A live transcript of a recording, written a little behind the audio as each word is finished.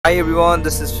Hi everyone,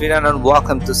 this is Firan and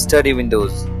welcome to Study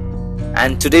Windows.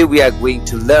 And today we are going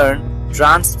to learn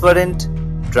transparent,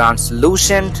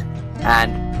 translucent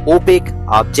and opaque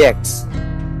objects.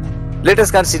 Let us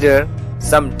consider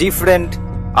some different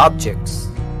objects.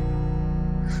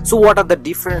 So what are the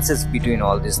differences between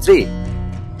all these three?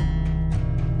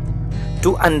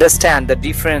 To understand the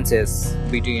differences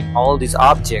between all these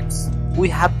objects, we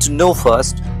have to know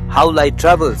first how light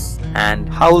travels and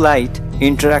how light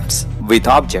interacts with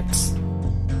objects.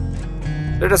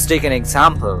 Let us take an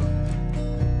example.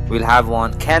 We'll have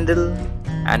one candle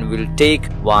and we'll take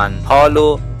one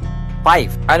hollow pipe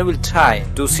and we'll try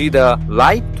to see the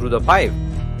light through the pipe.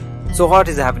 So what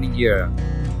is happening here?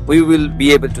 We will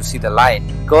be able to see the light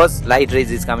because light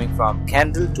rays is coming from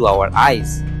candle to our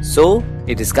eyes. So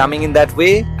it is coming in that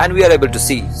way and we are able to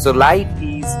see. So light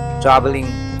is traveling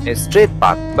a straight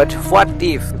path. But what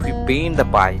if we bend the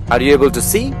pipe? Are you able to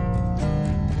see?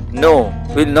 No,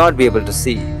 we will not be able to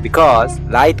see because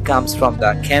light comes from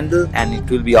the candle and it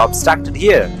will be obstructed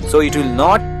here. So it will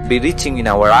not be reaching in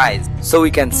our eyes. So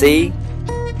we can say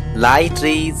light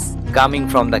rays coming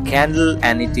from the candle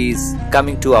and it is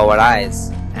coming to our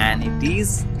eyes and it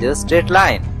is just straight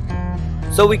line.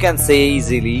 So we can say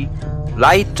easily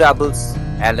light travels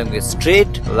along a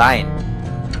straight line.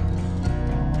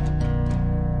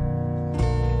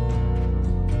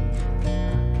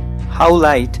 How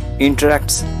light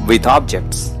interacts with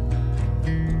objects.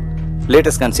 Let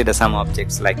us consider some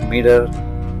objects like mirror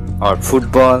or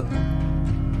football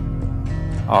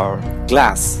or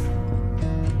glass.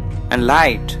 And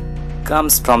light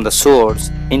comes from the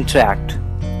source, interact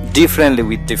differently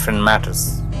with different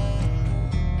matters.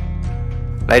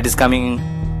 Light is coming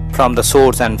from the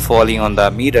source and falling on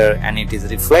the mirror and it is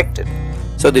reflected.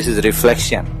 So this is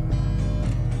reflection.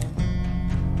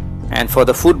 And for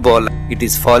the football, it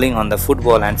is falling on the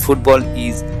football and football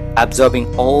is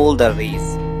absorbing all the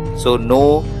rays. So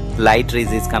no light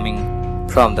rays is coming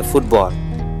from the football.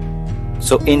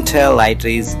 So entire light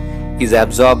rays is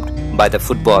absorbed by the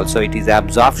football. So it is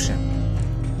absorption.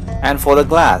 And for the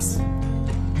glass,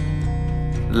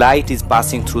 light is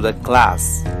passing through the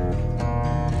glass.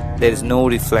 There is no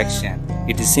reflection.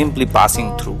 It is simply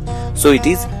passing through. So it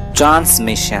is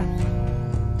transmission.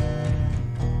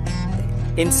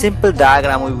 In simple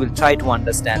diagram, we will try to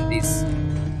understand this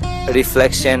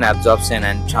reflection, absorption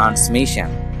and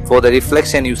transmission. For the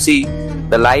reflection, you see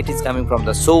the light is coming from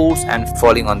the source and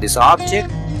falling on this object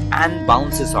and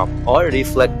bounces off or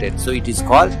reflected. So it is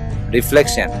called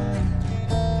reflection.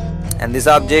 And this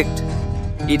object,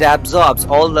 it absorbs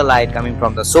all the light coming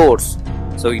from the source.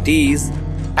 So it is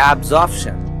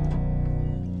absorption.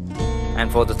 And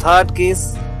for the third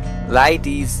case, light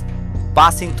is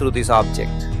passing through this object.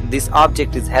 This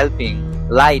object is helping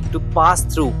light to pass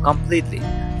through completely.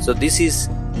 So this is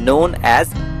known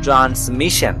as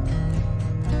transmission.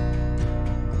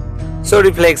 So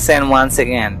reflection, once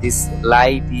again, this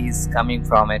light is coming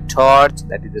from a torch,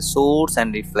 that is the source,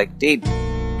 and reflected.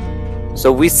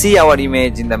 So we see our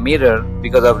image in the mirror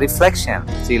because of reflection.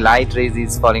 See, light rays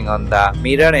is falling on the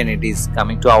mirror and it is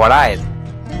coming to our eyes.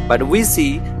 But we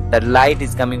see that light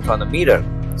is coming from the mirror.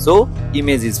 So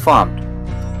image is formed.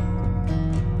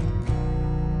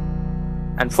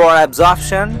 And for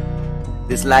absorption,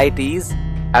 this light is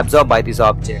absorbed by this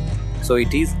object. So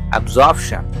it is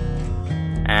absorption.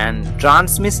 And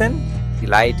transmission, the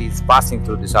light is passing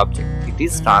through this object. It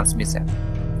is transmission.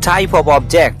 Type of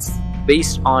objects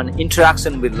based on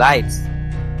interaction with lights.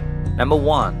 Number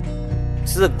one,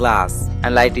 this is a glass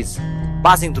and light is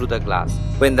passing through the glass.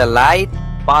 When the light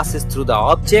passes through the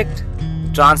object,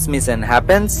 transmission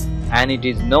happens and it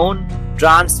is known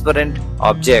transparent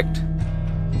object.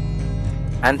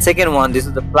 And second one, this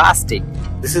is the plastic.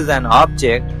 This is an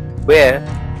object where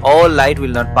all light will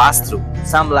not pass through.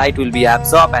 Some light will be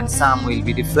absorbed and some will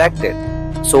be reflected.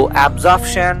 So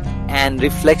absorption and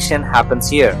reflection happens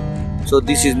here. So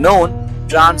this is known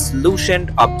translucent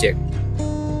object.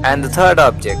 And the third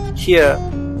object, here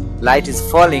light is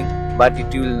falling but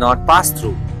it will not pass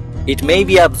through. It may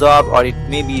be absorbed or it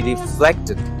may be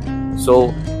reflected.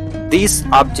 So this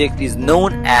object is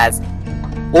known as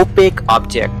opaque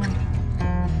object.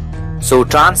 So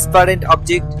transparent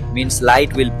object means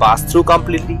light will pass through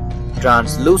completely.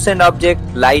 Translucent object,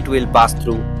 light will pass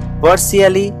through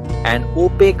partially, and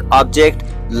opaque object,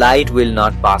 light will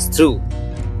not pass through.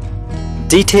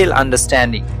 Detailed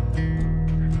understanding.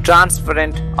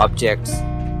 Transparent objects.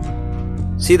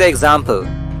 See the example.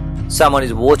 Someone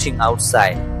is watching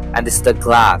outside and this is the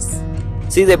glass.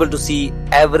 She is able to see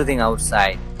everything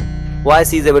outside. Why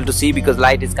she is able to see? Because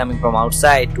light is coming from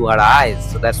outside to her eyes.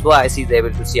 So that's why she is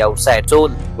able to see outside. So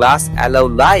glass allow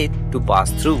light to pass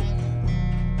through.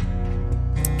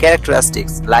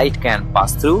 Characteristics: light can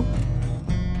pass through,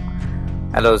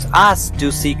 allows us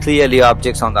to see clearly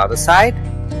objects on the other side,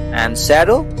 and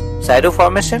shadow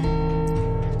formation.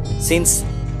 Since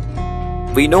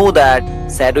we know that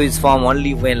shadow is formed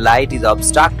only when light is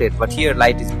obstructed, but here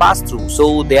light is passed through,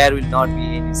 so there will not be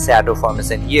any shadow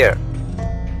formation here.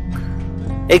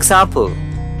 Example: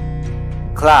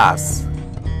 glass,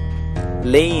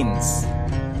 lanes,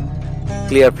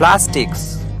 clear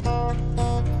plastics,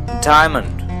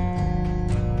 diamond,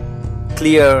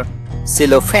 clear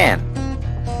cellophane,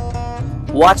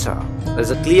 water,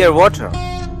 there's a clear water,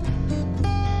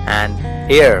 and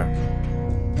air.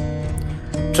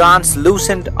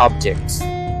 Translucent objects.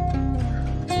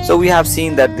 So we have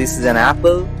seen that this is an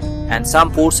apple, and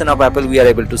some portion of apple we are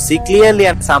able to see clearly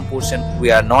and some portion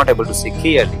we are not able to see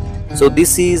clearly. So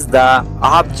this is the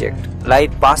object.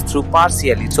 Light passed through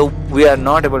partially, so we are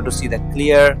not able to see the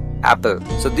clear apple.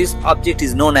 So this object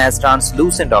is known as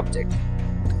translucent object.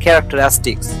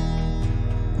 Characteristics: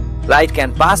 light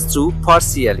can pass through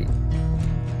partially,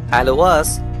 allow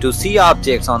us to see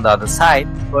objects on the other side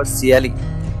partially,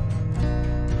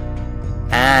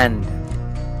 and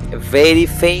a very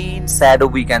faint shadow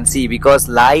we can see because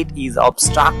light is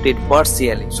obstructed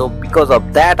partially. So because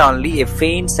of that only a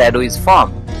faint shadow is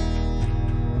formed.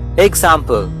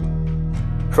 Example: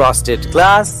 frosted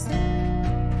glass,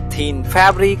 thin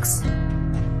fabrics,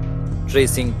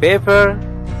 tracing paper,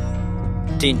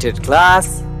 tinted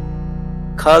glass,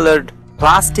 colored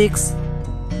plastics,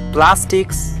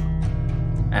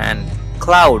 and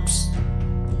clouds.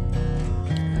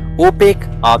 Opaque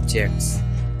objects.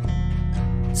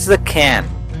 This is a can,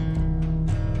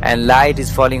 and light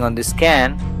is falling on this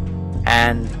can,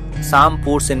 and some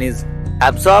portion is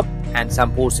absorbed and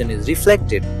some portion is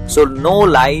reflected, so no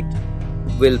light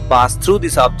will pass through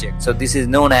this object. So this is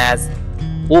known as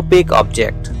opaque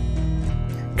object.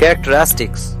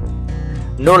 Characteristics: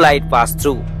 no light pass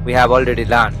through, we have already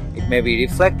learned. It may be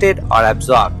reflected or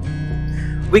absorbed.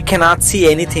 We cannot see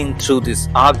anything through these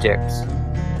objects.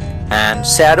 And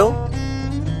shadow: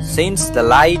 since the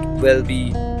light will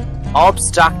be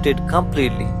obstructed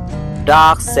completely,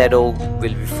 dark shadow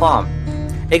will be formed.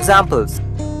 Examples: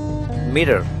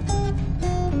 mirror,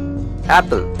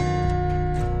 apple,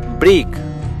 brick,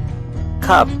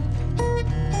 cup,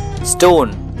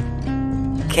 stone,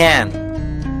 can.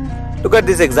 Look at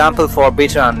this example for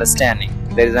better understanding.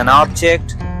 There is an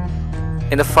object.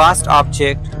 In the first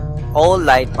object, all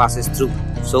light passes through,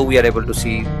 so we are able to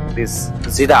see this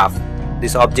giraffe.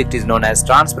 This object is known as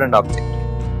transparent object.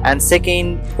 And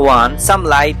second one, some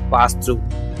light passed through,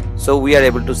 so we are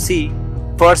able to see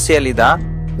partially the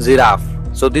giraffe.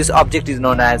 So this object is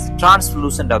known as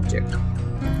translucent object.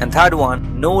 And third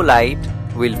one, no light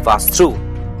will pass through,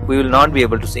 we will not be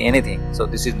able to see anything. So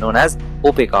this is known as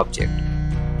opaque object.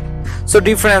 So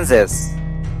differences: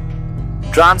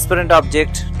 transparent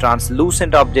object,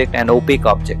 translucent object, and opaque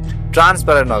object.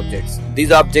 Transparent objects: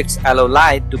 these objects allow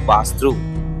light to pass through.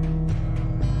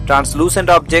 Translucent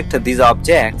object: these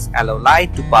objects allow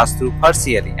light to pass through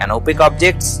partially. And opaque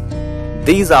objects: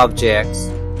 these objects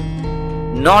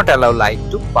not allow light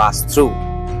to pass through.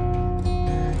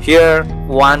 Here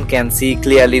one can see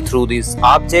clearly through these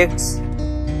objects.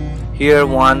 Here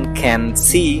one can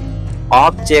see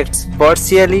objects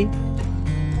partially.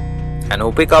 And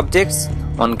opaque objects,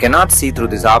 one cannot see through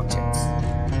these objects.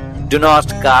 Do not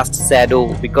cast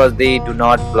shadow because they do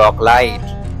not block light.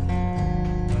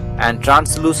 And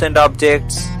translucent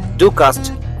objects do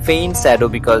cast faint shadow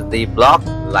because they block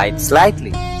light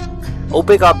slightly.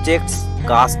 Opaque objects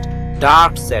cast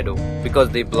dark shadow because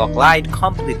they block light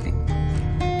completely.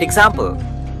 Example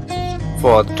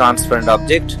for the transparent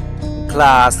object: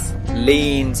 glass,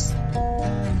 lanes.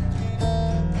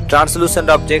 Translucent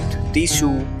object: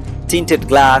 tissue, tinted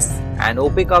glass. And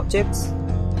opaque objects: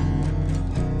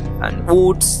 and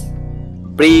woods,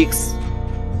 bricks.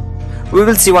 We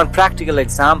will see one practical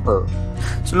example.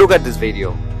 So look at this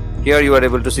video. Here you are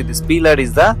able to see this pillar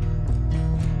is the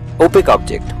opaque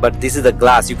object, but this is the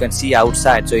glass you can see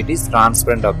outside, so it is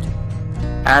transparent object.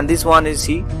 And this one is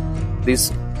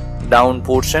this down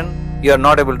portion, you are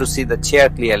not able to see the chair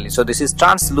clearly, so this is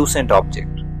translucent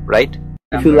object, right?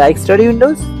 If you like study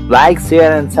windows, like,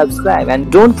 share and subscribe,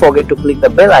 and don't forget to click the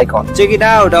bell icon. Check it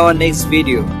out our next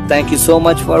video. Thank you so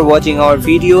much for watching our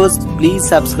videos. Please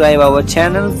subscribe our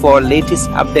channel for latest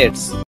updates.